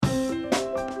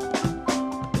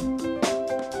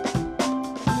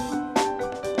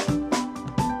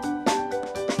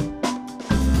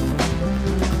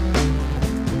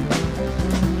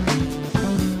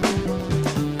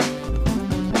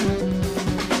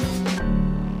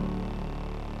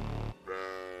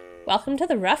Welcome to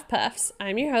the Rough Puffs.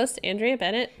 I'm your host, Andrea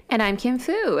Bennett. And I'm Kim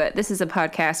Fu. This is a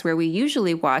podcast where we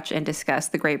usually watch and discuss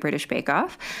the Great British Bake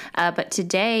Off. But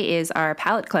today is our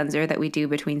palate cleanser that we do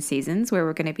between seasons, where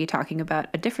we're going to be talking about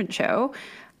a different show.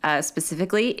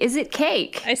 Specifically, Is It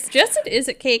Cake? I suggested Is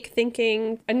It Cake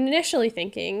initially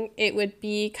thinking it would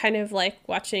be kind of like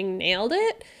watching Nailed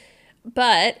It.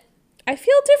 But I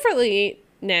feel differently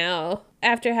now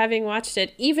after having watched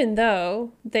it, even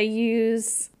though they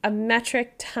use a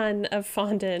metric ton of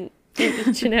fondant in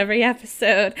each and every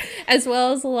episode, as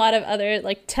well as a lot of other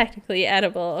like technically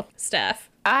edible stuff.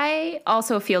 I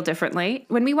also feel differently.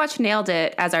 When we watched Nailed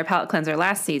It as our palate cleanser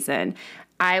last season,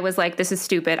 I was like, this is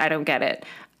stupid. I don't get it.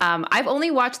 I've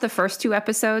only watched the first 2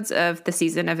 episodes of the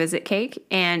season of Is It Cake?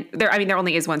 And there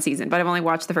only is one season, but I've only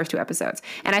watched the first 2 episodes.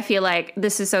 And I feel like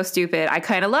this is so stupid. I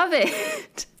kind of love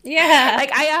it. Yeah.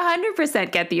 Like, I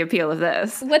 100% get the appeal of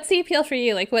this. What's the appeal for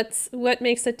you? Like, what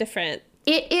makes it different?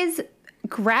 It is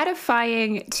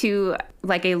gratifying to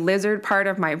like a lizard part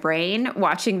of my brain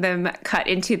watching them cut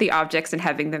into the objects and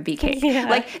having them be cake. Yeah.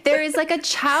 Like there is like a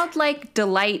childlike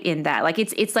delight in that. Like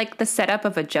it's like the setup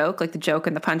of a joke, like the joke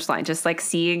and the punchline, just like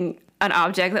seeing an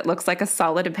object that looks like a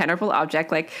solid impenetrable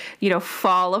object, like, you know,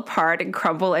 fall apart and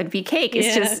crumble and be cake.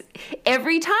 It's just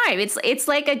every time. It's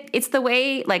the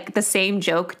way like the same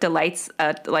joke delights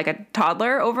like a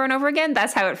toddler over and over again.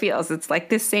 That's how it feels. It's like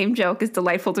this same joke is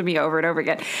delightful to me over and over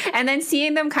again. And then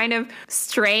seeing them kind of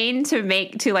strain to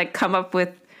come up with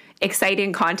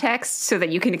exciting context so that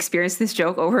you can experience this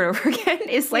joke over and over again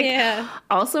is like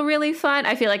also really fun.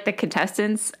 I feel like the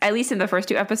contestants, at least in the first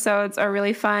 2 episodes, are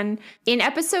really fun. In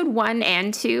episode 1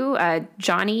 and 2,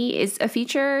 Johnny is a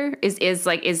feature,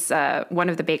 is one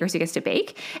of the bakers who gets to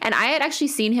bake. And I had actually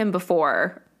seen him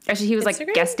before. Actually, he was like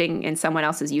guesting in someone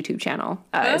else's YouTube channel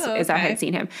as I had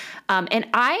seen him. And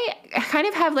I kind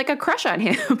of have like a crush on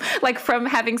him, like from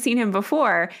having seen him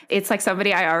before. It's like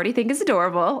somebody I already think is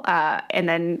adorable. And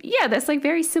then, that's like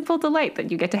very simple delight that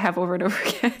you get to have over and over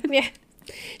again. Yeah.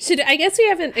 I guess we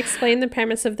haven't explained the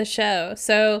premise of the show.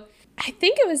 So I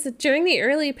think it was during the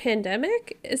early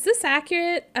pandemic. Is this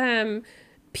accurate?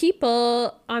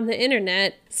 People on the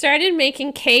internet started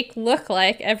making cake look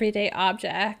like everyday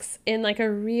objects in like a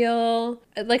real,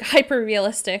 like hyper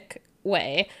realistic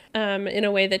way, in a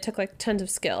way that took like tons of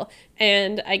skill.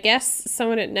 And I guess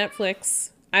someone at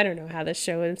Netflix, I don't know how this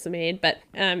show was made, but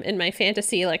in my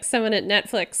fantasy, like someone at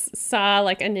Netflix saw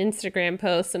like an Instagram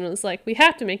post and was like, we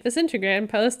have to make this Instagram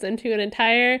post into an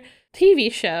entire TV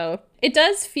show. It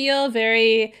does feel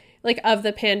very like of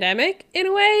the pandemic in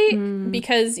a way,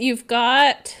 because you've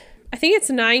got, I think it's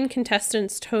 9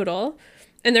 contestants total,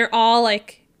 and they're all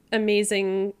like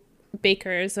amazing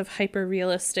bakers of hyper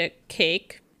realistic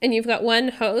cake. And you've got one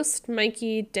host,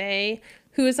 Mikey Day,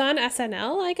 who is on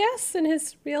SNL, I guess, in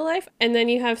his real life. And then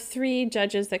you have 3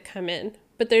 judges that come in,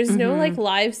 but there's no like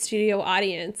live studio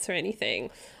audience or anything.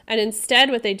 And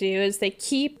instead what they do is they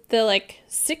keep the like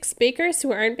 6 bakers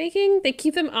who aren't baking, they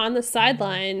keep them on the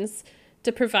sidelines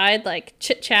to provide like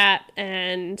chit chat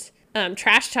and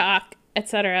trash talk,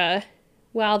 etc.,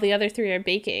 while the other 3 are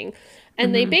baking.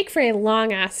 And they bake for a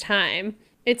long ass time.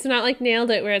 It's not like Nailed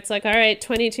It where it's like, all right,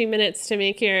 22 minutes to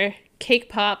make your cake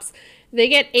pops. They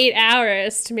get 8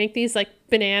 hours to make these like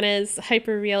bananas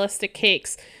hyper realistic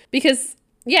cakes because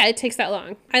it takes that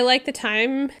long. I like the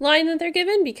timeline that they're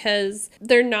given because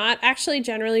they're not actually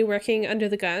generally working under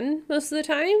the gun most of the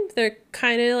time. They're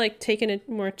kind of like taking a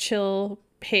more chill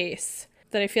pace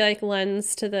that I feel like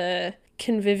lends to the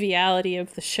conviviality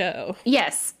of the show.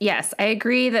 Yes, I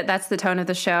agree that that's the tone of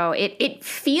the show. It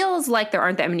feels like there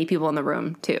aren't that many people in the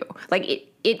room, too.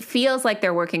 Like, it feels like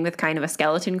they're working with kind of a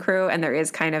skeleton crew, and there is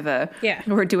kind of a,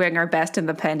 we're doing our best in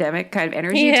the pandemic kind of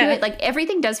energy to it. Like,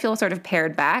 everything does feel sort of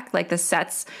pared back. Like, the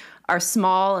sets are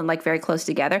small and like very close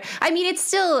together. I mean, it's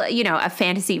still, you know, a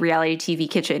fantasy reality TV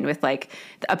kitchen with like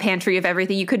a pantry of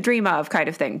everything you could dream of kind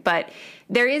of thing. But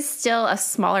there is still a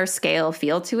smaller scale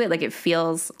feel to it. Like it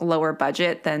feels lower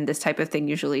budget than this type of thing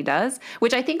usually does,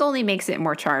 which I think only makes it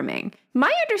more charming.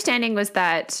 My understanding was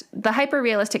that the hyper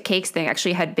realistic cakes thing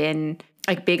actually had been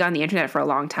like big on the internet for a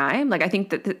long time. Like I think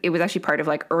that it was actually part of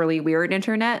like early weird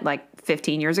internet, like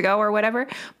 15 years ago or whatever.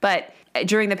 But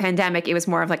during the pandemic, it was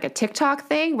more of like a TikTok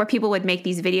thing where people would make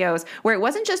these videos where it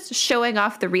wasn't just showing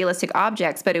off the realistic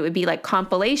objects, but it would be like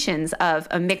compilations of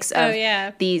a mix of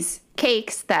these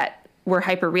cakes that were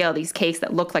hyper real, these cakes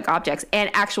that look like objects and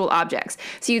actual objects.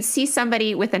 So you'd see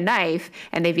somebody with a knife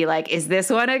and they'd be like, is this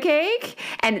one a cake?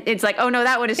 And it's like, oh no,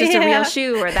 that one is just a real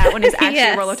shoe, or that one is actually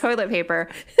a roll of toilet paper.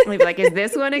 And we'd be like, is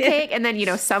this one a cake? And then, you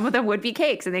know, some of them would be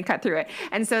cakes and they'd cut through it.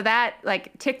 And so that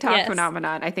like TikTok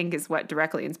phenomenon, I think, is what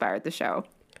directly inspired the show.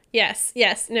 Yes.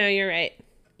 No, you're right.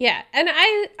 Yeah. And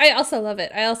I also love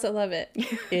it.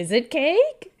 Is it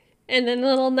cake? And then the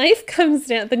little knife comes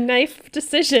down, the knife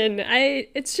decision.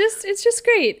 It's just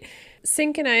great.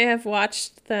 Sink and I have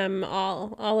watched them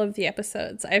all of the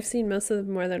episodes. I've seen most of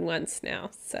them more than once now.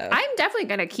 So I'm definitely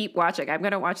going to keep watching. I'm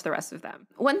going to watch the rest of them.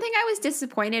 One thing I was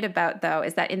disappointed about, though,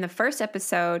 is that in the first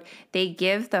episode, they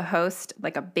give the host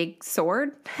like a big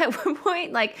sword at one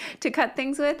point, like to cut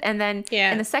things with. And then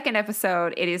in the second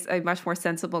episode, it is a much more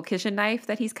sensible kitchen knife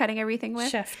that he's cutting everything with.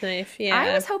 Chef knife, yeah.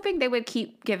 I was hoping they would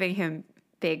keep giving him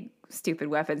big stupid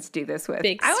weapons to do this with.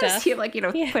 Big I want stuff. to see him like,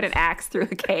 put an axe through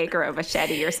a cake or a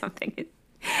machete or something.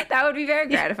 That would be very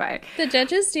gratifying. The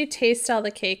judges do taste all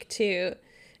the cake too.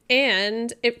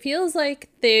 And it feels like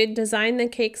they design the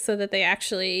cake so that they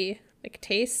actually like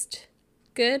taste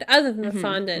good, other than the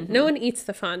fondant. No one eats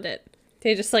the fondant.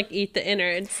 They just like eat the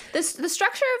innards. The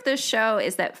structure of this show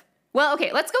is that, well,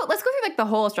 okay, let's go through like the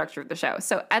whole structure of the show.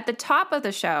 So at the top of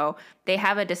the show, they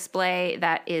have a display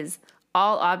that is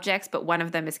all objects, but one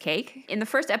of them is cake. In the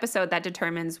first episode, that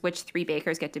determines which 3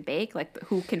 bakers get to bake, like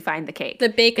who can find the cake. The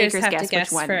bakers have to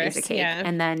guess which one first, is a cake. yeah.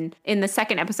 And then in the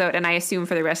second episode, and I assume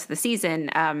for the rest of the season,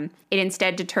 it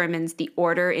instead determines the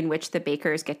order in which the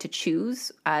bakers get to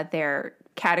choose their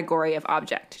category of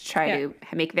object to try to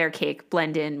make their cake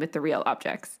blend in with the real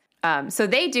objects. So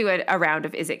they do a round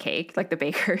of is it cake, like the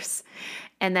bakers,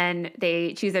 and then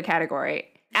they choose their category.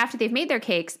 After they've made their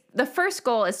cakes, the first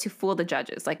goal is to fool the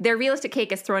judges. Like their realistic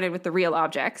cake is thrown in with the real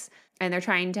objects, and they're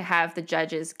trying to have the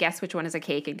judges guess which one is a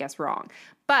cake and guess wrong.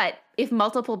 But if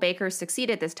multiple bakers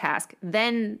succeed at this task,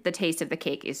 then the taste of the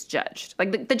cake is judged.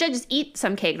 Like the judges eat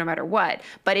some cake no matter what,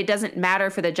 but it doesn't matter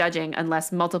for the judging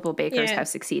unless multiple bakers have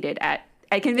succeeded at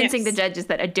convincing the judges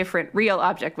that a different real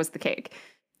object was the cake.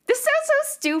 This sounds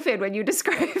so stupid when you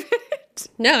describe it.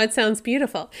 No, it sounds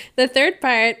beautiful. The third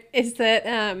part is that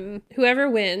whoever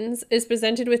wins is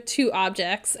presented with 2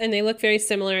 objects, and they look very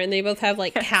similar, and they both have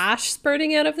like cash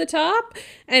spurting out of the top.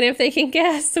 And if they can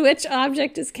guess which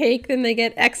object is cake, then they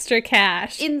get extra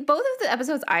cash. In both of the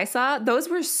episodes I saw, those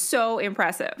were so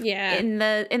impressive. Yeah. In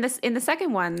the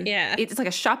second one, it's like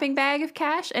a shopping bag of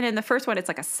cash, and in the first one, it's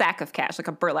like a sack of cash, like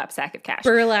a burlap sack of cash.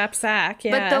 Burlap sack,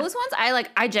 yeah. But those ones,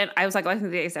 I was like looking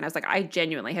at these, and I was like, I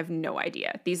genuinely have no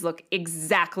idea. These look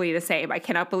exactly the same. I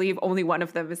cannot believe only one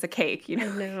of them is a cake. I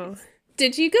know.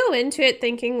 Did you go into it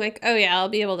thinking like, oh yeah, I'll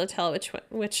be able to tell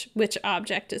which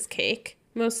object is cake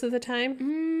most of the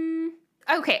time?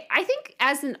 Okay, I think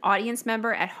as an audience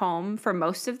member at home for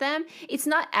most of them, it's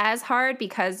not as hard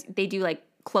because they do like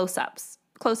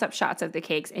close-up shots of the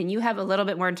cakes, and you have a little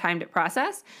bit more time to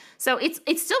process. So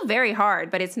it's still very hard,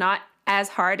 but it's not as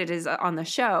hard as it is on the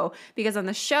show, because on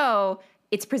the show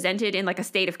it's presented in like a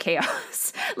state of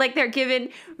chaos. Like they're given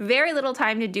very little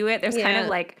time to do it. There's kind of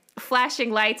like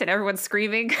flashing lights and everyone's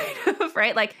screaming, kind of,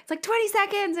 right? Like it's like 20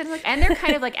 seconds, and they're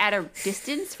kind of like at a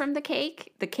distance from the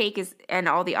cake. The cake is, and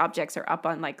all the objects are up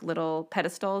on like little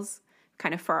pedestals,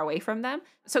 kind of far away from them.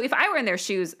 So if I were in their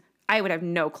shoes, I would have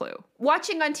no clue.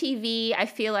 Watching on TV, I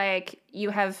feel like you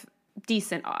have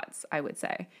decent odds, I would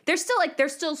say. They're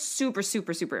still super,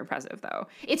 super, super impressive though.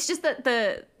 It's just that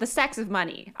the stacks of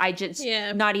money, I just,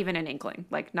 not even an inkling,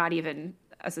 like not even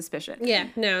a suspicion. Yeah,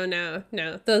 no.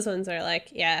 Those ones are like,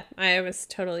 yeah, I was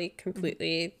totally,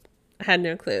 completely, had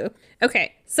no clue.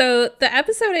 Okay, so the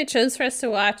episode I chose for us to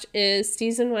watch is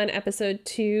season 1, episode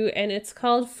 2, and it's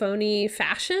called Phony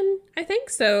Fashion, I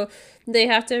think. So they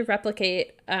have to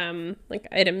replicate like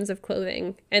items of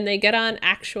clothing, and they get on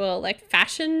actual like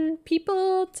fashion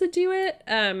people to do it.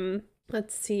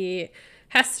 Let's see,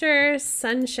 Hester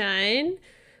Sunshine,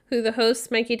 who the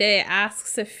host Mikey Day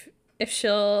asks if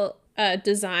she'll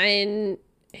design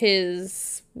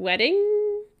his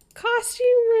wedding costume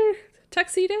or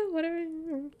tuxedo, whatever.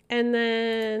 And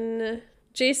then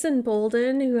Jason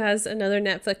Bolden, who has another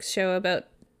Netflix show about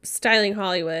styling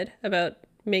Hollywood, about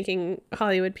making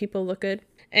Hollywood people look good.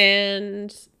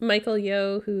 And Michael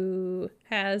Yo, who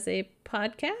has a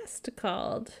podcast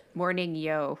called Morning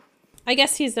Yo. I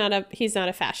guess he's not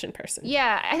a fashion person.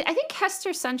 Yeah, I think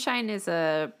Hester Sunshine is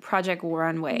a Project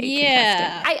Runway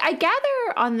contestant. I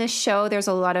gather on this show there's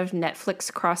a lot of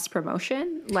Netflix cross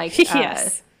promotion. Like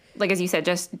yes. Like as you said,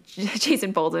 just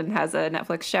Jason Bolden has a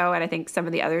Netflix show, and I think some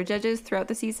of the other judges throughout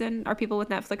the season are people with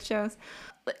Netflix shows.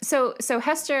 So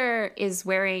Hester is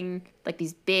wearing like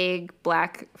these big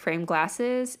black frame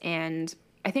glasses, and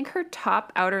I think her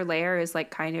top outer layer is like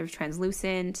kind of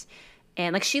translucent,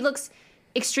 and like she looks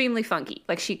extremely funky.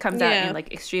 Like she comes out in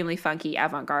like extremely funky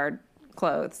avant-garde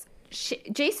clothes.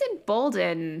 Jason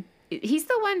Bolden, he's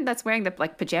the one that's wearing the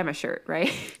like pajama shirt, right?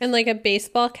 And like a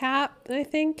baseball cap, I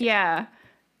think. Yeah.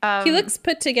 He looks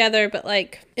put together, but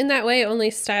like in that way,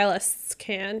 only stylists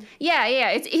can. Yeah.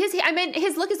 It's his. I mean,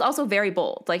 his look is also very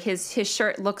bold. Like his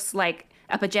shirt looks like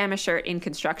a pajama shirt in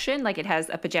construction. Like it has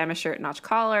a pajama shirt notch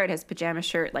collar. It has pajama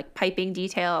shirt like piping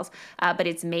details, but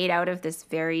it's made out of this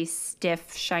very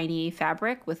stiff, shiny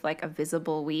fabric with like a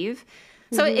visible weave.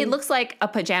 So it looks like a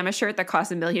pajama shirt that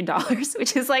costs $1 million,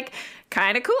 which is like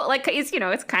kind of cool. Like it's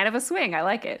it's kind of a swing. I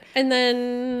like it. And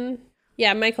then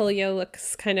Michael Yeoh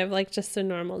looks kind of like just a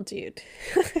normal dude.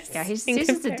 Yeah, he's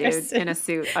just a dude in a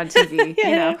suit on TV.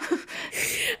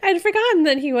 I'd forgotten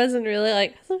that he wasn't really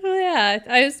like. Oh yeah,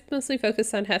 I was mostly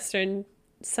focused on Hester and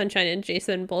Sunshine and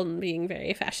Jason Bolton being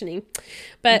very fashioning,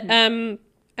 but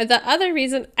the other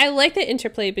reason I like the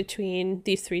interplay between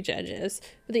these three judges,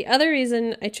 but the other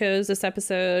reason I chose this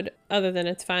episode, other than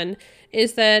it's fun,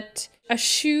 is that a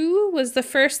shoe was the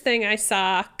first thing I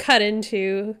saw cut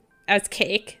into as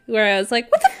cake, where I was like,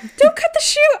 what the, don't cut the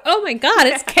shoe. Oh my God,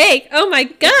 it's cake. Oh my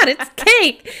God, it's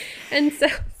cake. And so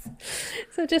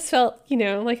it just felt,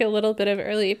 like a little bit of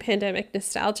early pandemic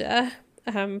nostalgia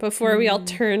before we all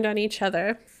turned on each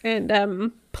other and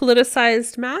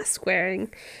politicized mask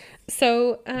wearing.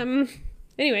 So,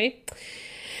 anyway,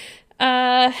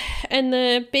 and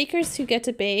the bakers who get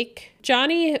to bake,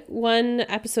 Johnny won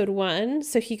episode 1,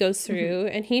 so he goes through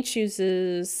and he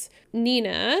chooses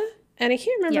Nina, and I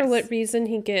can't remember what reason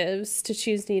he gives to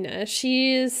choose Nina.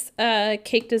 She's a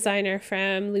cake designer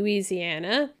from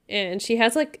Louisiana, and she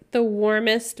has like the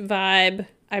warmest vibe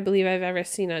I believe I've ever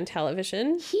seen on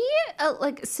television. He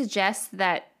suggests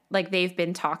that like they've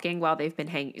been talking while they've been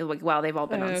while they've all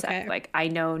been on set. Like, I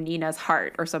know Nina's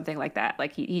heart or something like that.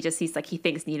 Like he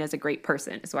thinks Nina's a great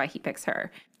person is why he picks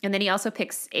her. And then he also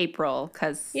picks April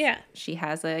because she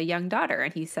has a young daughter,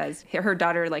 and he says her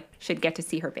daughter should get to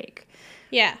see her bake.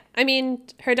 Yeah. I mean,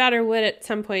 her daughter would at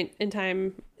some point in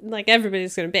time, like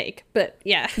everybody's going to bake, but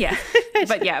yeah. Yeah.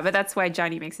 But that's why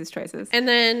Johnny makes his choices. And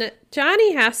then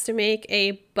Johnny has to make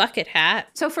a bucket hat.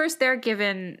 So first they're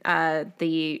given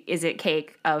the Is It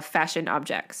Cake of fashion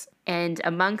objects. And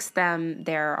amongst them,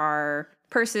 there are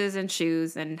purses and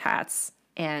shoes and hats.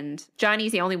 And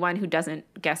Johnny's the only one who doesn't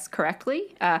guess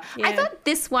correctly. I thought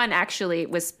this one actually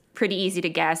was pretty easy to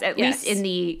guess, at least in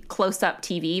the close-up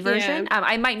TV version. Yeah.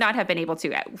 I might not have been able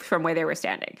to from where they were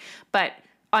standing. But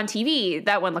on TV,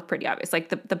 that one looked pretty obvious. Like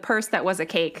the purse that was a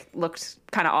cake looked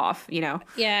kind of off,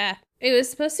 Yeah. It was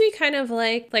supposed to be kind of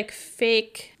like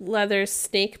fake leather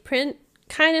snake print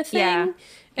kind of thing. Yeah.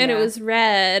 And it was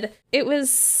red. It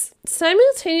was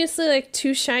simultaneously like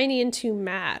too shiny and too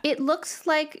matte. It looks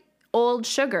like old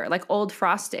sugar, like old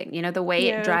frosting, the way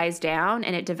it dries down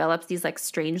and it develops these like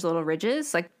strange little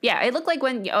ridges. Like, it looked like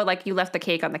when you left the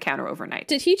cake on the counter overnight.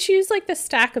 Did he choose like the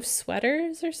stack of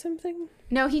sweaters or something?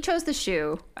 No, he chose the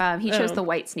shoe. He chose the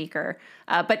white sneaker.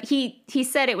 But he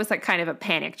said it was like kind of a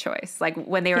panic choice. Like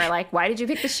when they were like, why did you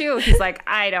pick the shoe? He's like,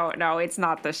 I don't know. It's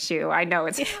not the shoe. I know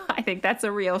it's, I think that's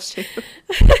a real shoe.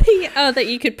 Oh, that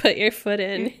you could put your foot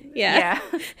in. Yeah.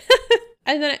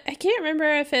 And then I can't remember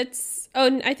if it's...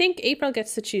 Oh, I think April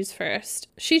gets to choose first.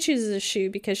 She chooses a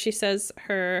shoe because she says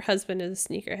her husband is a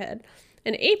sneakerhead.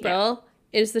 And April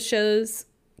is the show's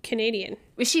Canadian.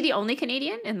 Was she the only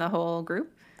Canadian in the whole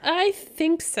group? I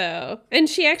think so. And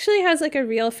she actually has like a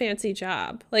real fancy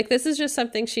job. Like this is just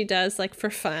something she does like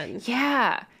for fun.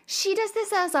 Yeah. She does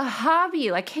this as a hobby.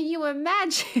 Like, can you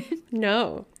imagine?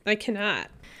 No, I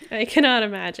cannot. I cannot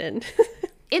imagine.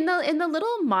 In the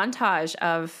little montage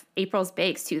of April's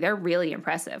bakes, too, they're really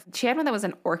impressive. She had one that was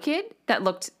an orchid that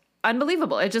looked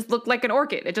unbelievable. It just looked like an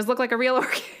orchid. It just looked like a real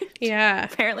orchid. Yeah.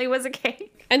 Apparently it was a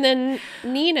cake. And then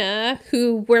Nina,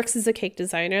 who works as a cake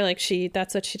designer,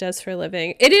 that's what she does for a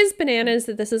living. It is bananas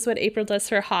that this is what April does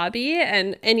for a hobby,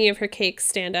 and any of her cakes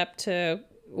stand up to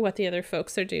what the other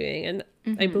folks are doing. And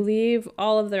I believe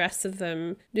all of the rest of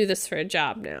them do this for a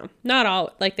job now. Not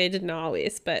all, like they didn't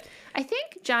always, but... I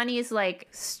think Johnny is like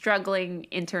struggling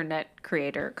internet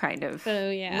creator kind of. Oh,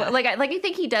 yeah. I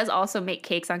think he does also make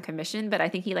cakes on commission, but I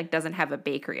think he doesn't have a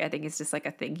bakery. I think it's just like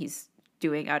a thing he's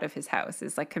doing out of his house,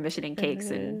 is like commissioning cakes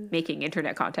and making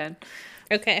internet content.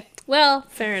 Okay. Well,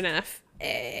 fair enough.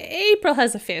 April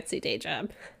has a fancy day job.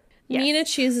 Yes. Nina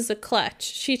chooses a clutch.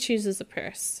 She chooses a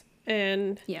purse.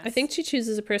 And I think she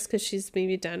chooses a purse because she's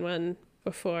maybe done one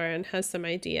before and has some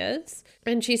ideas.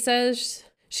 And she says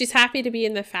she's happy to be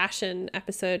in the fashion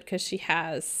episode because she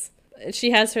has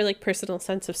her like personal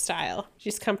sense of style.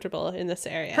 She's comfortable in this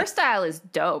area. Her style is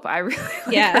dope. I really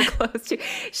like her clothes too.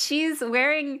 She's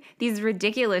wearing these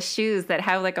ridiculous shoes that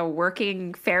have like a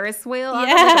working Ferris wheel on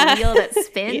them, like a wheel that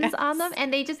spins on them,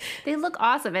 and they look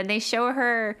awesome. And they show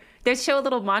her, They show a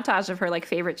little montage of her like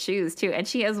favorite shoes too, and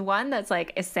she has one that's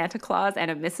like a Santa Claus and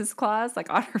a Mrs. Claus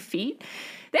like on her feet.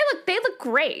 They look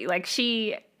great. Like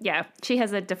she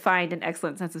has a defined and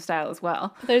excellent sense of style as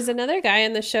well. There's another guy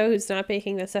in the show who's not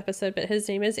making this episode, but his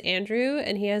name is Andrew,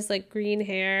 and he has like green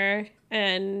hair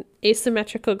and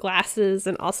asymmetrical glasses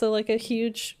and also like a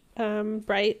huge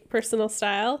bright personal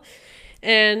style.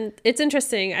 And it's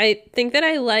interesting. I think that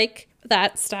I like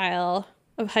that style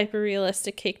of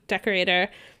hyper-realistic cake decorator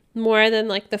more than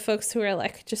like the folks who are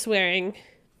like just wearing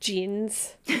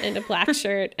jeans and a black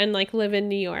shirt and like live in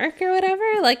New York or whatever.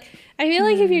 Like, I feel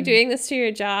like if you're doing this to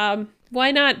your job,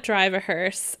 why not drive a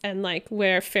hearse and like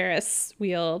wear Ferris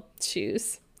wheel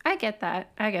shoes? I get that.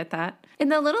 In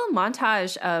the little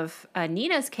montage of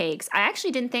Nina's cakes, I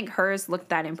actually didn't think hers looked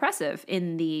that impressive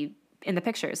in the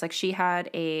pictures. Like she had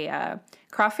a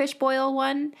crawfish boil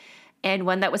one, and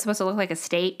one that was supposed to look like a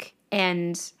steak,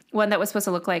 and one that was supposed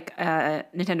to look like a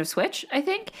Nintendo Switch, I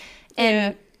think.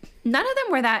 And none of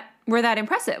them were that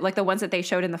impressive, like the ones that they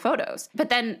showed in the photos. But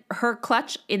then her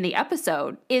clutch in the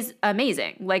episode is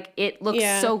amazing. Like it looks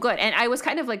so good. And I was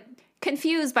kind of like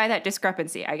confused by that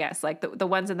discrepancy, I guess. Like the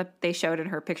ones they showed in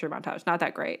her picture montage, not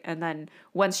that great. And then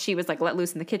once she was like let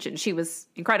loose in the kitchen, she was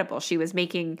incredible. She was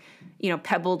making,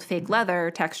 pebbled fake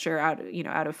leather texture out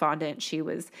of fondant. She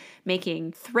was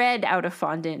making thread out of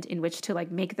fondant in which to like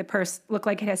make the purse look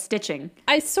like it has stitching.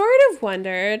 I sort of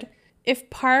wondered if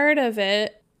part of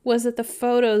it was that the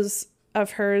photos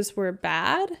of hers were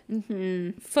bad.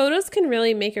 Mm-hmm. Photos can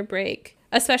really make or break,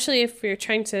 especially if you're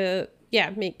trying to,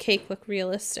 make cake look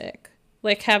realistic.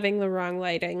 Like having the wrong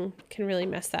lighting can really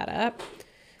mess that up.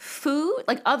 Food,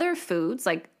 like other foods,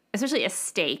 like especially a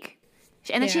steak.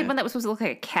 And then she had one that was supposed to look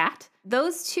like a cat.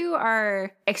 Those two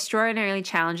are extraordinarily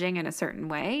challenging in a certain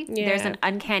way. Yeah. There's an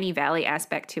uncanny valley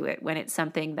aspect to it when it's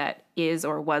something that is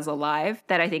or was alive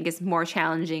that I think is more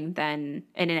challenging than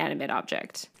an inanimate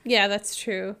object. Yeah, that's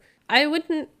true. I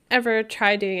wouldn't ever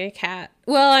try doing a cat.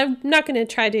 Well, I'm not going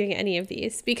to try doing any of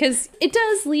these because it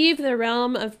does leave the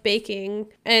realm of baking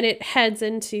and it heads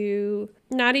into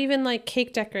not even like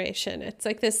cake decoration. It's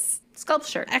like this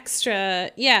sculpture.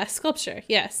 Extra, sculpture,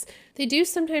 yes. They do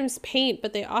sometimes paint,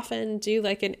 but they often do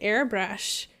like an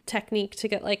airbrush technique to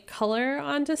get like color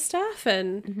onto stuff.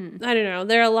 And I don't know,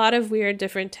 there are a lot of weird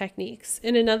different techniques.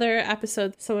 In another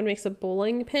episode, someone makes a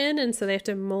bowling pin, and so they have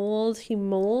to he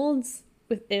molds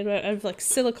out of like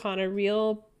silicone, a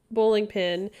real bowling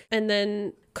pin, and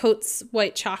then coats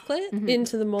white chocolate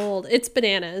into the mold. It's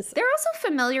bananas. They're also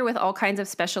familiar with all kinds of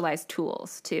specialized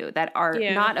tools too that are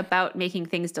not about making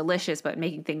things delicious, but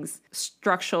making things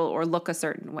structural or look a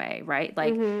certain way, right?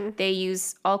 Like they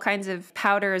use all kinds of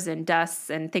powders and dusts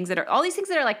and things that are all these things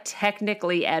that are like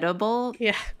technically edible.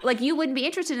 Yeah. Like you wouldn't be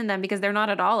interested in them because they're not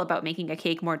at all about making a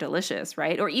cake more delicious,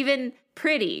 right? Or even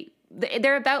pretty.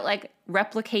 They're about like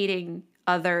replicating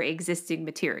other existing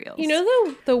materials. You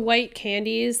know the white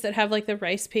candies that have like the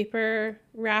rice paper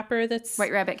wrapper that's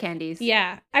White Rabbit candies.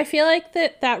 Yeah. I feel like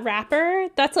that wrapper,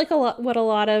 that's like what a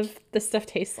lot of the stuff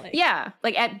tastes like. Yeah.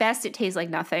 Like at best it tastes like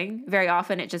nothing. Very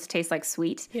often it just tastes like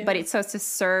sweet. Yeah. But it's supposed to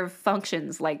serve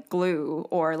functions like glue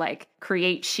or like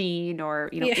create sheen or,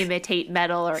 imitate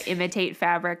metal or imitate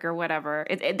fabric or whatever.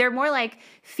 They're more like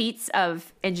feats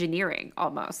of engineering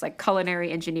almost, like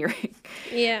culinary engineering.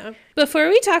 Yeah. Before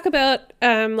we talk about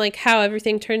like how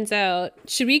everything turns out,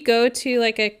 should we go to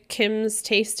like a Kim's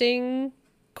tasting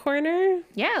corner?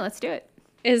 Yeah, let's do it.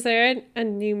 Is there a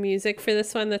new music for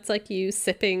this one that's like you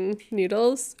sipping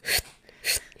noodles?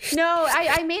 No,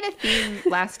 I made a theme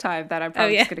last time that I'm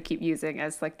probably just going to keep using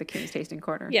as like the Kim's Tasting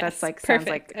Corner. Yes, that's like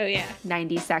perfect. Sounds like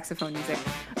 90s saxophone music.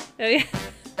 Oh yeah.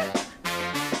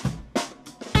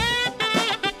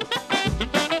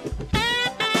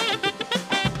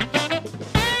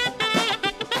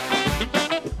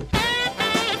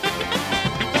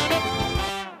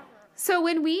 So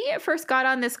when we first got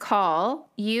on this call,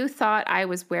 you thought I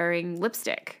was wearing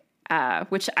lipstick,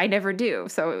 which I never do.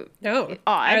 So no,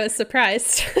 odd. I was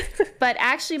surprised. But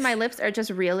actually, my lips are just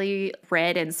really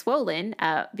red and swollen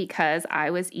because I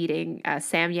was eating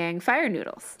Samyang fire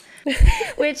noodles,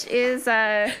 which is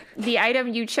the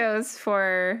item you chose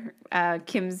for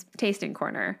Kim's Tasting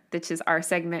Corner, which is our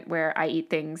segment where I eat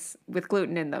things with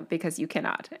gluten in them because you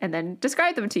cannot, and then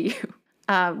describe them to you.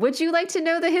 Would you like to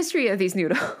know the history of these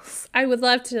noodles? I would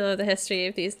love to know the history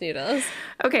of these noodles.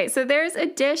 Okay, so there's a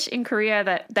dish in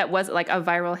Korea that was like a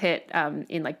viral hit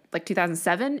in like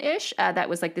 2007-ish. That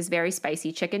was like this very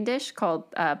spicy chicken dish called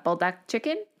buldak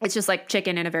chicken. It's just like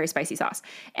chicken in a very spicy sauce.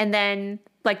 And then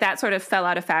Like that sort of fell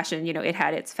out of fashion. You know, it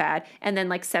had its fad. And then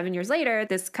like 7 years later,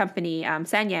 this company,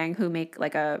 Sanyang, who make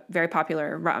like a very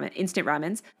popular ramen, instant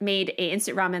ramens, made a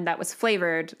instant ramen that was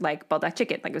flavored like buldak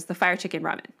chicken. Like it was the fire chicken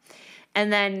ramen.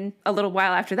 And then a little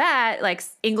while after that, like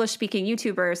English-speaking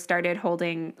YouTubers started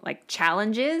holding like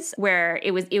challenges where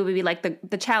it would be like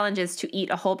the challenge is to eat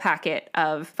a whole packet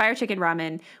of fire chicken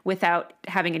ramen without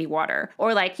having any water.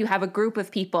 Or like you have a group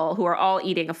of people who are all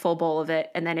eating a full bowl of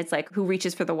it, and then it's like who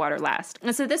reaches for the water last.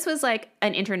 And so this was like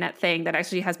an internet thing that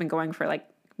actually has been going for like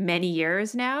many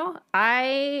years now.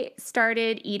 I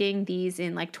started eating these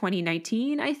in like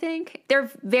 2019, I think. They're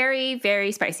very,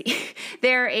 very spicy.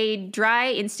 They're a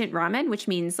dry instant ramen, which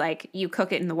means like you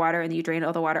cook it in the water and you drain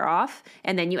all the water off,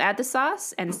 and then you add the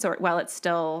sauce and sort while it's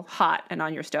still hot and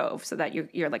on your stove, so that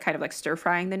you're like kind of like stir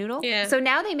frying the noodle. Yeah. So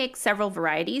now they make several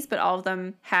varieties, but all of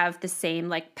them have the same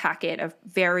like packet of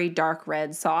very dark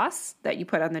red sauce that you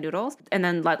put on the noodles, and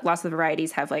then lots of the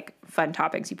varieties have like fun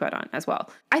toppings you put on as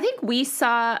well. I think we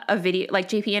saw a video, like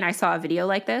JP and I saw a video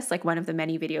like this, like one of the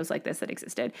many videos like this that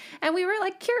existed. And we were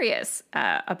like curious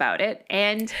about it.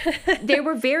 And they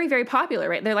were very, very popular,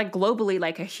 right? They're like globally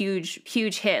like a huge,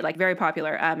 huge hit, like very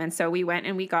popular. And so we went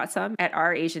and we got some at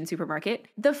our Asian supermarket.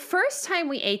 The first time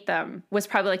we ate them was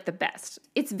probably like the best.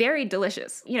 It's very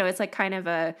delicious. You know, it's like kind of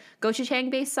a gochujang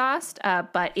based sauce,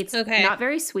 but it's not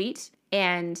very sweet.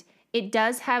 And it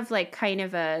does have like kind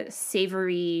of a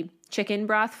savory chicken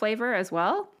broth flavor as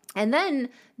well. And then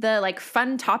the like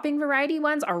fun topping variety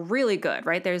ones are really good,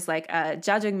 right? There's like a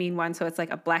jjajangmyeon one, so it's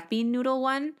like a black bean noodle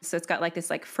one. So it's got like this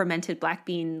like fermented black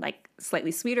bean, like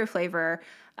slightly sweeter flavor.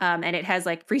 And it has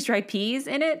like freeze-dried peas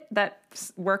in it that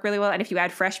work really well. And if you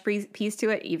add fresh peas to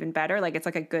it, even better. Like it's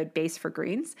like a good base for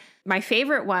greens. My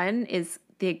favorite one is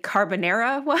the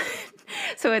carbonara one.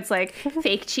 So it's like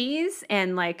fake cheese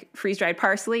and like freeze-dried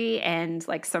parsley and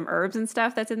like some herbs and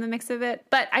stuff that's in the mix of it.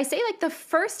 But I say like the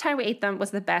first time we ate them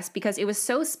was the best because it was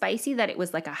so spicy that it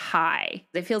was like a high.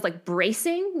 It feels like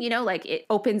bracing, you know, like it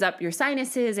opens up your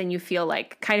sinuses and you feel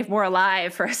like kind of more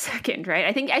alive for a second, right?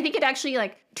 I think it actually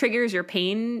like triggers your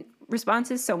pain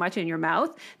responses so much in your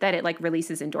mouth that it like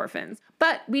releases endorphins.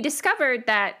 But we discovered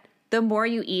that the more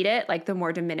you eat it, like the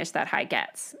more diminished that high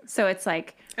gets. So it's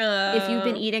like, if you've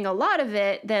been eating a lot of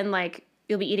it, then like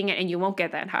you'll be eating it and you won't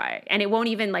get that high. And it won't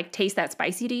even like taste that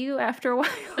spicy to you after a while.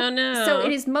 Oh no. So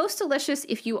it is most delicious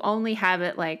if you only have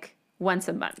it like once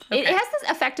a month. Okay. It has this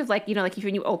effect of like, you know, like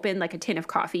when you open like a tin of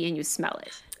coffee and you smell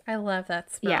it. I love that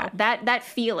smell. Yeah, that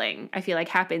feeling I feel like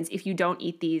happens if you don't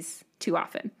eat these too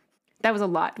often. That was a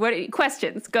lot. What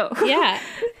questions? Go. Yeah.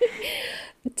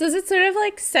 Does it sort of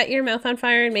like set your mouth on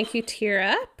fire and make you tear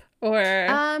up? Or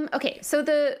okay, so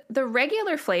the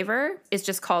regular flavor is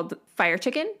just called fire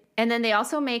chicken. And then they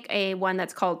also make a one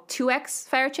that's called 2X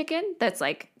fire chicken that's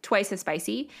like twice as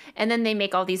spicy. And then they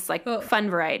make all these like fun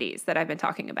varieties that I've been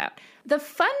talking about. The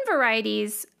fun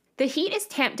varieties, the heat is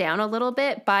tamped down a little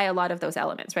bit by a lot of those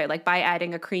elements, right? Like by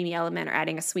adding a creamy element or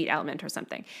adding a sweet element or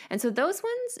something. And so those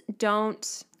ones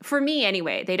don't, for me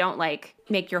anyway, they don't like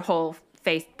make your whole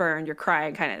face burn, you're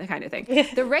crying kind of thing.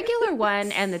 The regular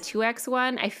one and the 2X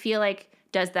one, I feel like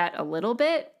does that a little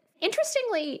bit.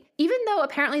 Interestingly, even though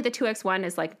apparently the 2X one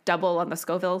is like double on the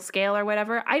Scoville scale or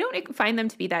whatever, I don't find them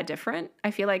to be that different.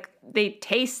 I feel like they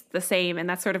taste the same, and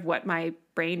that's sort of what my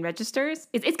brain registers.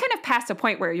 It's kind of past a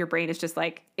point where your brain is just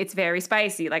like, it's very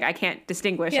spicy. Like I can't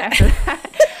distinguish after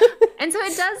that. And so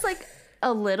it does like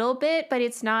a little bit, but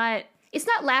it's not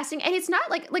lasting, and it's not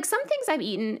like some things I've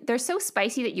eaten, they're so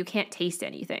spicy that you can't taste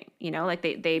anything, you know, like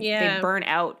they burn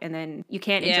out and then you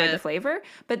can't enjoy the flavor.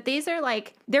 But these are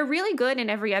like, they're really good in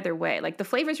every other way. Like the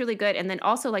flavor's really good, and then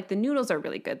also like the noodles are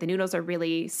really good. The noodles are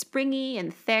really springy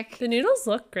and thick. The noodles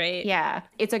look great. Yeah,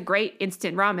 it's a great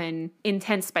instant ramen,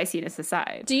 intense spiciness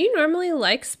aside. Do you normally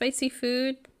like spicy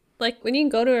food? Like when you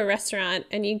go to a restaurant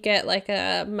and you get like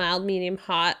a mild, medium,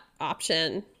 hot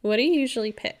option, what do you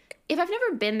usually pick? If I've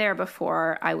never been there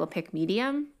before, I will pick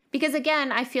medium. Because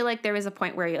again, I feel like there is a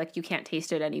point where like you can't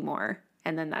taste it anymore,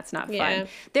 and then that's not fun.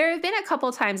 There have been a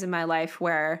couple times in my life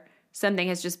where something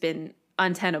has just been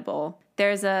untenable.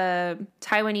 There's a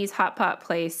Taiwanese hot pot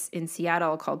place in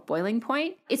Seattle called Boiling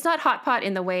Point. It's not hot pot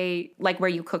in the way like where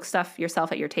you cook stuff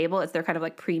yourself at your table. They're kind of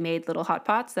like pre-made little hot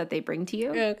pots that they bring to you.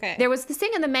 Okay. There was this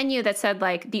thing in the menu that said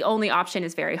like the only option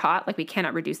is very hot. Like we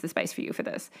cannot reduce the spice for you for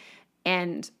this.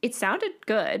 And it sounded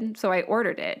good, so I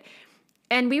ordered it.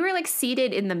 And we were like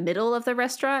seated in the middle of the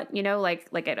restaurant, you know, like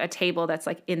at a table that's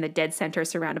like in the dead center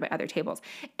surrounded by other tables.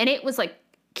 And it was like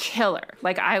killer.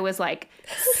 Like I was like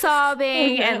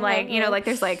sobbing and like, you know, like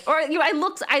there's like, or you know, I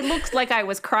looked like I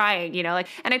was crying, you know, like,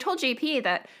 and I told JP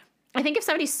that I think if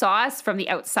somebody saw us from the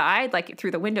outside, like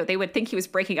through the window, they would think he was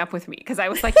breaking up with me because I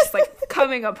was like just like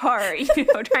coming apart,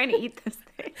 trying to eat this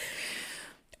thing.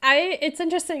 It's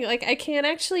interesting. Like I can't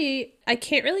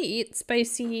really eat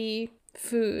spicy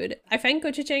food. I find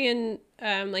gochujang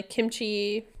and like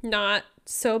kimchi not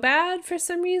so bad for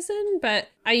some reason, but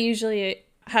I usually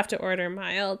have to order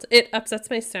mild. It upsets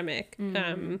my stomach.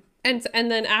 And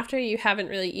then after you haven't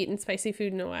really eaten spicy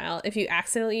food in a while, if you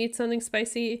accidentally eat something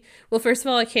spicy, well, first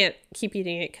of all, I can't keep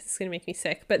eating it because it's going to make me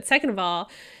sick. But second of all,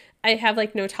 I have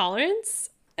like no tolerance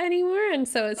anymore. And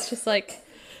so it's just like,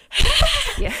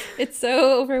 yeah, it's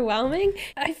so overwhelming.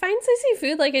 I find spicy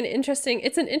food like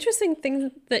it's an interesting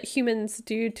thing that humans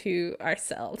do to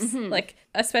ourselves. Like,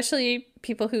 especially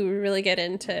people who really get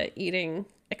into eating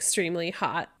extremely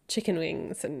hot chicken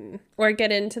wings or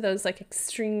get into those like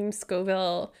extreme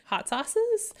Scoville hot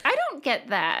sauces. I don't get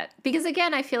that because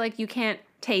again, I feel like you can't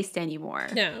taste anymore.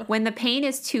 No. When the pain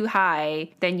is too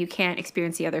high, then you can't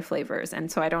experience the other flavors. And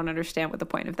so I don't understand what the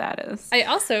point of that is. I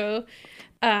also,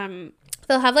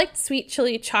 they'll have like sweet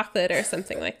chili chocolate or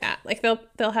something like that. Like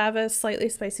they'll have a slightly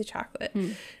spicy chocolate.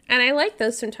 And I like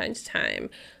those from time to time.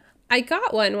 I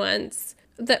got one once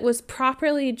that was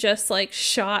properly just like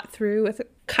shot through with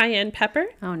cayenne pepper.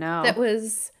 Oh no. That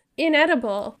was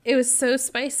inedible. It was so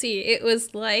spicy. It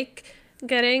was like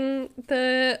getting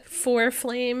the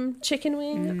 4-flame chicken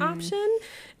wing option.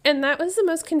 And that was the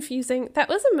most confusing. That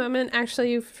was a moment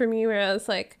actually for me where I was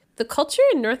like, the culture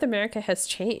in North America has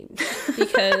changed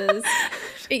because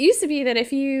it used to be that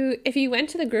if you went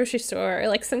to the grocery store or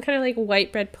like some kind of like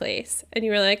white bread place and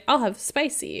you were like, I'll have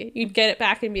spicy, you'd get it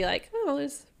back and be like, oh,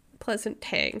 there's pleasant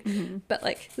tang. But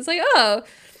like, it's like, oh,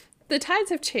 the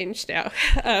tides have changed now.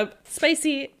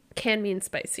 Spicy can mean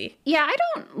spicy. Yeah, I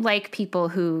don't like people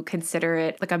who consider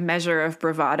it like a measure of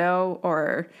bravado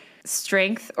or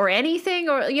strength or anything,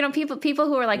 or people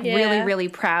who are like really, really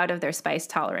proud of their spice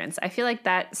tolerance. I feel like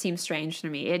that seems strange to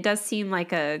me. It does seem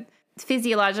like a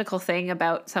physiological thing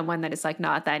about someone that is like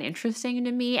not that interesting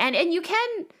to me. And you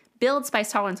can build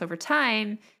spice tolerance over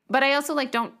time, but I also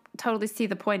like don't totally see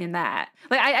the point in that.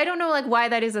 Like I don't know like why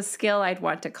that is a skill I'd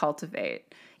want to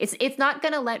cultivate. It's not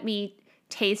gonna let me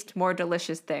taste more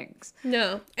delicious things.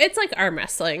 No, it's like arm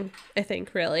wrestling, I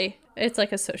think, really. It's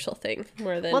like a social thing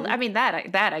more than... Well, I mean, that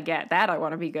I get. That I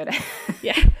want to be good at.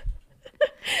 Yeah.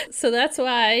 So that's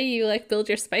why you like build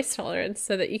your spice tolerance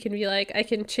so that you can be like, I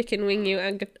can chicken wing you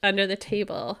under the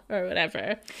table or whatever.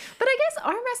 But I guess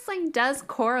arm wrestling does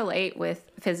correlate with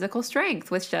physical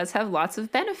strength, which does have lots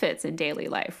of benefits in daily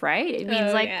life, right? It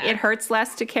means it hurts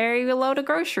less to carry a load of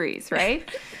groceries, right?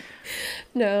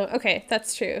 No, okay,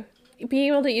 that's true.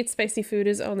 Being able to eat spicy food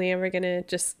is only ever going to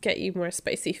just get you more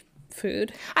spicy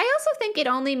food. I also think it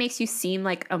only makes you seem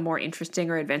like a more interesting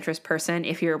or adventurous person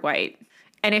if you're white.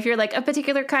 And if you're like a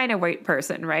particular kind of white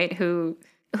person, right, who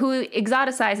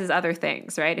exoticizes other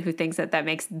things, right, who thinks that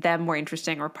makes them more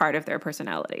interesting or part of their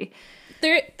personality.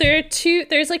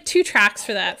 There's like two tracks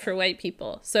for that for white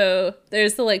people. So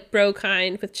there's the like bro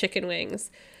kind with chicken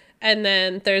wings. And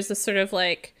then there's the sort of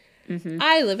like,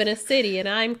 I live in a city and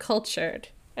I'm cultured.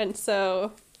 And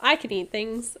so I can eat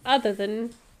things other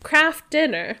than craft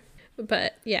dinner.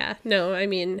 But yeah, no, I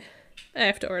mean, I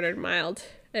have to order mild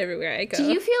everywhere I go. Do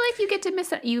you feel like you get to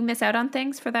miss out on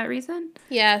things for that reason?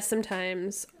 Yeah,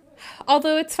 sometimes.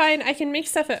 Although it's fine, I can make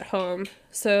stuff at home.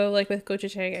 So like with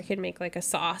gochujang, I can make like a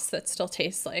sauce that still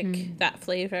tastes like that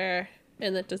flavor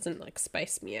and that doesn't like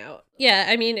spice me out. Yeah,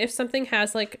 I mean, if something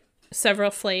has like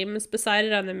several flames beside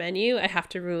it on the menu, I have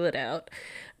to rule it out.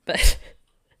 But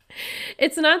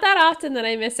it's not that often that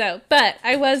I miss out. But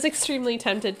I was extremely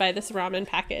tempted by this ramen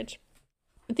package.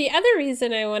 The other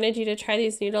reason I wanted you to try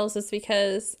these noodles is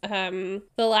because the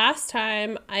last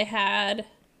time I had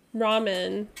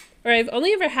ramen, or I've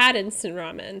only ever had instant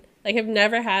ramen. Like I've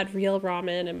never had real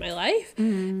ramen in my life.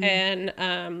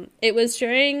 And it was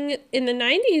in the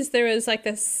 90s, there was like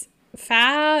this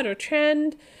fad or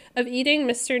trend of eating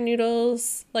Mr.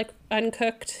 Noodles like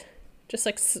uncooked, just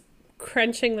like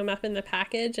crunching them up in the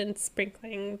package and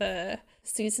sprinkling the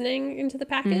seasoning into the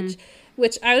package,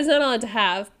 which I was not allowed to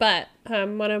have, but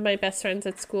one of my best friends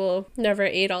at school never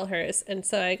ate all hers, and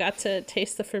so I got to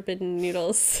taste the forbidden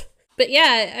noodles. But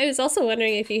yeah, I was also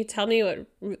wondering if you could tell me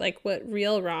what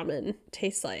real ramen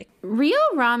tastes like. Real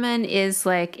ramen is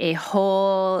like a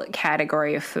whole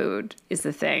category of food is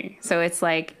the thing. So it's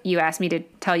like you asked me to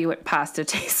tell you what pasta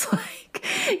tastes like.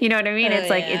 You know what I mean? It's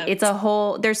like it's a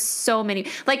whole, there's so many.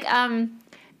 Like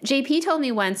JP told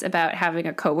me once about having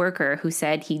a coworker who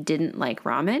said he didn't like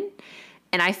ramen.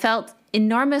 And I felt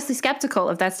enormously skeptical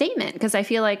of that statement because I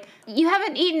feel like you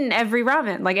haven't eaten every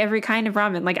ramen, like every kind of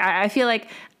ramen. Like I feel like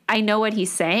I know what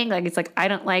he's saying. Like, it's like, I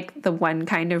don't like the one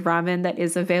kind of ramen that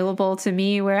is available to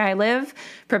me where I live.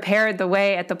 Prepared the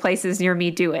way at the places near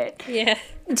me do it. Yeah.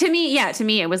 To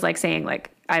me, it was like saying like,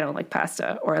 I don't like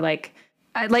pasta, or like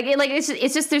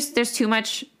it's just there's too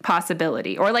much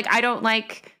possibility, or like I don't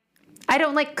like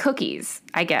cookies,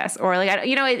 I guess, or like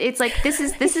it's like this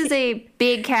is a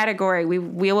big category. We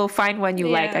will find one you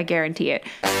like, I guarantee it.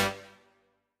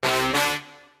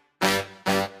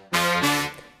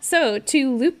 So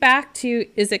to loop back to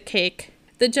Is It Cake?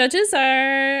 The judges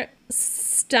are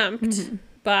stumped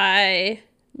by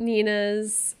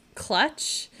Nina's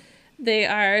clutch. They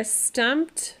are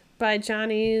stumped by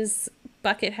Johnny's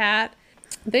bucket hat.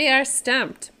 They are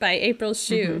stumped by April's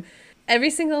shoe.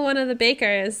 Every single one of the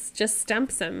bakers just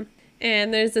stumps him.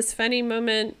 And there's this funny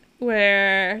moment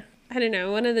where, I don't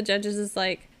know, one of the judges is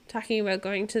like talking about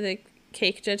going to the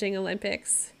cake judging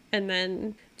Olympics. And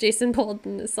then Jason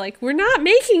Bolton is like, we're not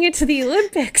making it to the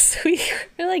Olympics. We're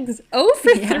like 0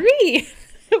 for 3.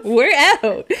 We're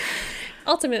out.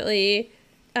 Ultimately,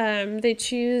 they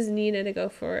choose Nina to go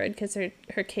forward because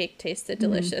her cake tasted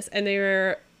delicious. And they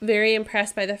were very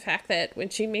impressed by the fact that when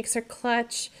she makes her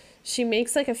clutch, she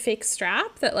makes like a fake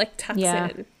strap that like tucks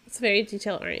in. It's very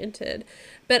detail oriented.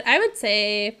 But I would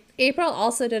say April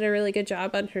also did a really good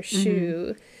job on her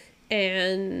shoe.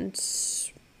 And,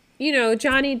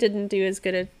 Johnny didn't do as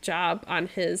good a job on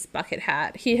his bucket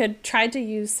hat. He had tried to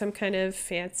use some kind of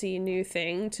fancy new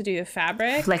thing to do the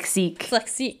fabric.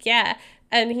 Flexique, yeah.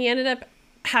 And he ended up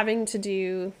having to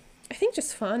do, I think,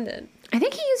 just fondant. I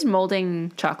think he used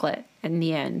molding chocolate in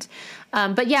the end.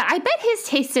 But yeah, I bet his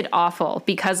tasted awful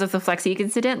because of the Flexique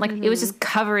incident. Like it was just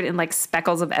covered in like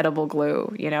speckles of edible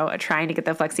glue, trying to get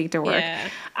the Flexique to work. Yeah.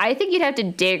 I think you'd have to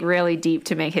dig really deep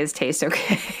to make his taste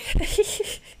okay.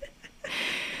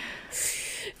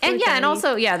 And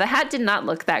also, the hat did not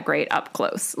look that great up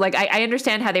close. Like, I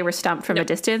understand how they were stumped from a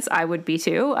distance. I would be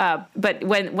too. But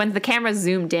when the camera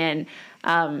zoomed in,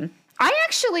 I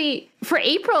actually, for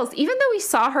April's, even though we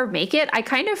saw her make it, I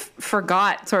kind of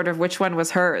forgot sort of which one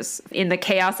was hers in the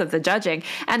chaos of the judging.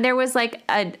 And there was like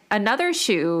another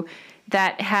shoe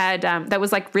that had, that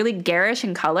was like really garish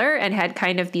in color and had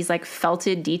kind of these like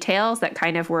felted details that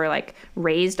kind of were like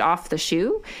raised off the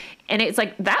shoe. And it's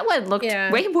like, that one looked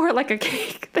way more like a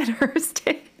cake than hers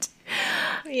did.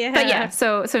 Yeah. But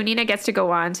so Nina gets to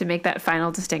go on to make that final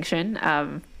distinction.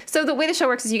 So the way the show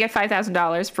works is you get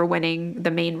 $5,000 for winning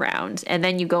the main round, and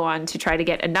then you go on to try to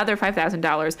get another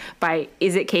 $5,000 by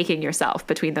Is It Caking yourself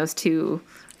between those two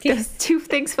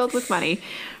things filled with money.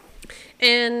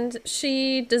 And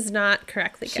she does not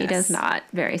correctly guess. She does not,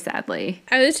 very sadly.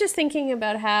 I was just thinking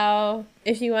about how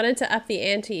if you wanted to up the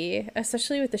ante,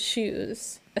 especially with the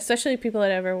shoes, especially people that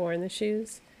ever worn the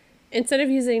shoes, instead of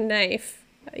using a knife,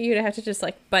 you'd have to just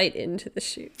like bite into the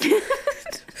shoe.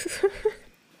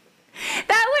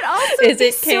 That would also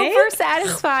be super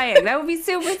satisfying. That would be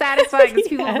super satisfying as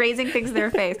people raising things in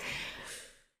their face.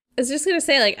 I was just going to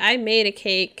say, like, I made a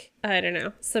cake, I don't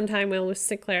know, sometime when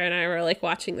Sinclair and I were, like,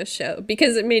 watching the show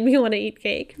because it made me want to eat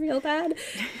cake real bad.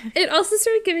 It also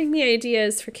started giving me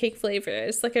ideas for cake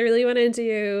flavors. Like, I really want to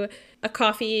do a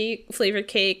coffee-flavored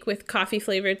cake with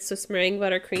coffee-flavored Swiss meringue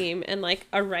buttercream and, like,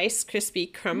 a Rice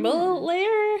Krispie crumble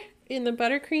layer in the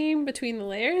buttercream between the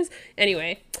layers.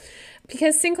 Anyway,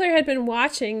 because Sinclair had been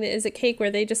watching the Is It Cake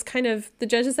where they just kind of, the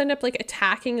judges end up like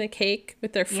attacking the cake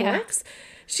with their forks.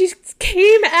 She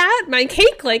came at my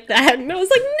cake like that, and I was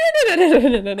like,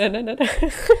 no.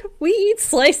 We eat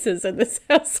slices in this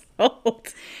household.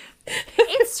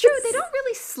 It's true. They don't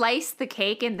really slice the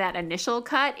cake in that initial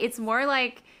cut. It's more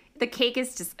like the cake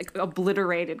is just like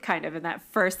obliterated kind of in that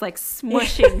first like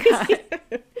smushing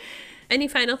cut. Any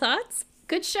final thoughts?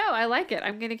 Good show. I like it.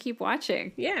 I'm going to keep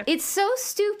watching. Yeah. It's so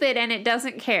stupid and it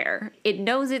doesn't care. It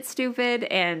knows it's stupid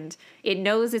and it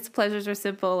knows its pleasures are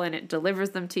simple and it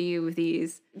delivers them to you with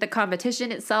ease. The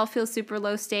competition itself feels super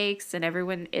low stakes and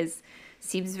everyone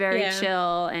seems very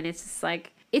chill, and it's just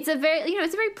like, it's a very,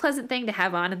 it's a very pleasant thing to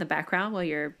have on in the background while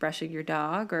you're brushing your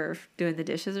dog or doing the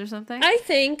dishes or something. I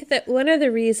think that one of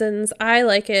the reasons I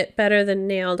like it better than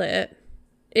Nailed It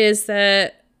is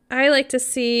that I like to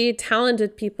see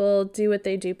talented people do what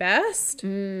they do best.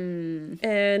 And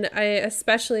I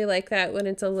especially like that when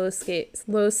it's a low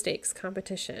stakes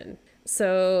competition.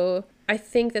 So I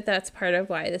think that that's part of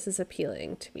why this is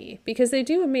appealing to me, because they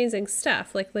do amazing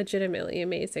stuff, like legitimately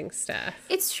amazing stuff.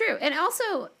 It's true. And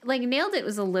also, like, Nailed It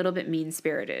was a little bit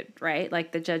mean-spirited, right?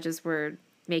 Like, the judges were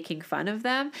making fun of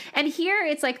them. And here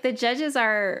it's like the judges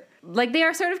are like, they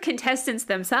are sort of contestants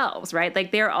themselves, right?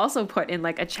 Like they're also put in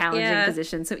like a challenging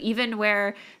position. So even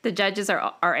where the judges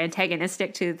are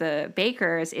antagonistic to the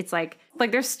bakers, it's like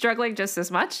they're struggling just as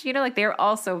much, you know, like they're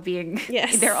also being,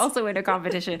 they're also in a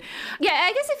competition. Yeah,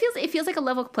 I guess it feels like a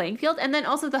level playing field. And then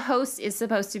also the host is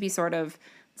supposed to be sort of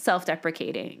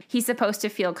self-deprecating. He's supposed to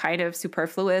feel kind of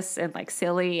superfluous and like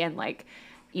silly and like,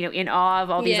 you know, in awe of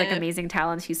all these like amazing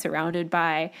talents he's surrounded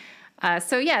by.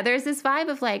 So yeah, there's this vibe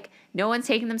of like no one's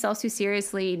taking themselves too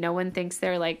seriously. No one thinks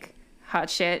they're like hot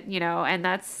shit, you know, and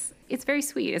it's very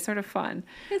sweet. It's sort of fun.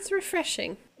 It's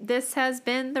refreshing. This has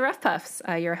been The Rough Puffs.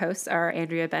 Your hosts are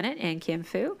Andrea Bennett and Kim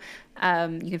Fu.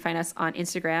 You can find us on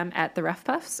Instagram at The Rough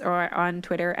Puffs or on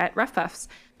Twitter at Rough Puffs.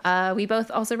 We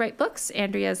both also write books.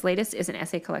 Andrea's latest is an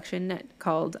essay collection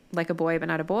called Like a Boy But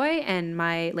Not a Boy, and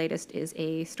my latest is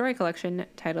a story collection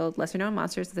titled Lesser Known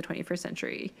Monsters of the 21st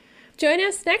Century. Join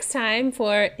us next time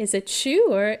for Is It Shoe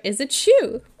or Is It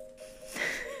Shoe?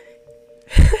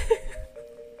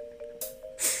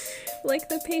 Like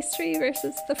the pastry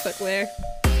versus the footwear.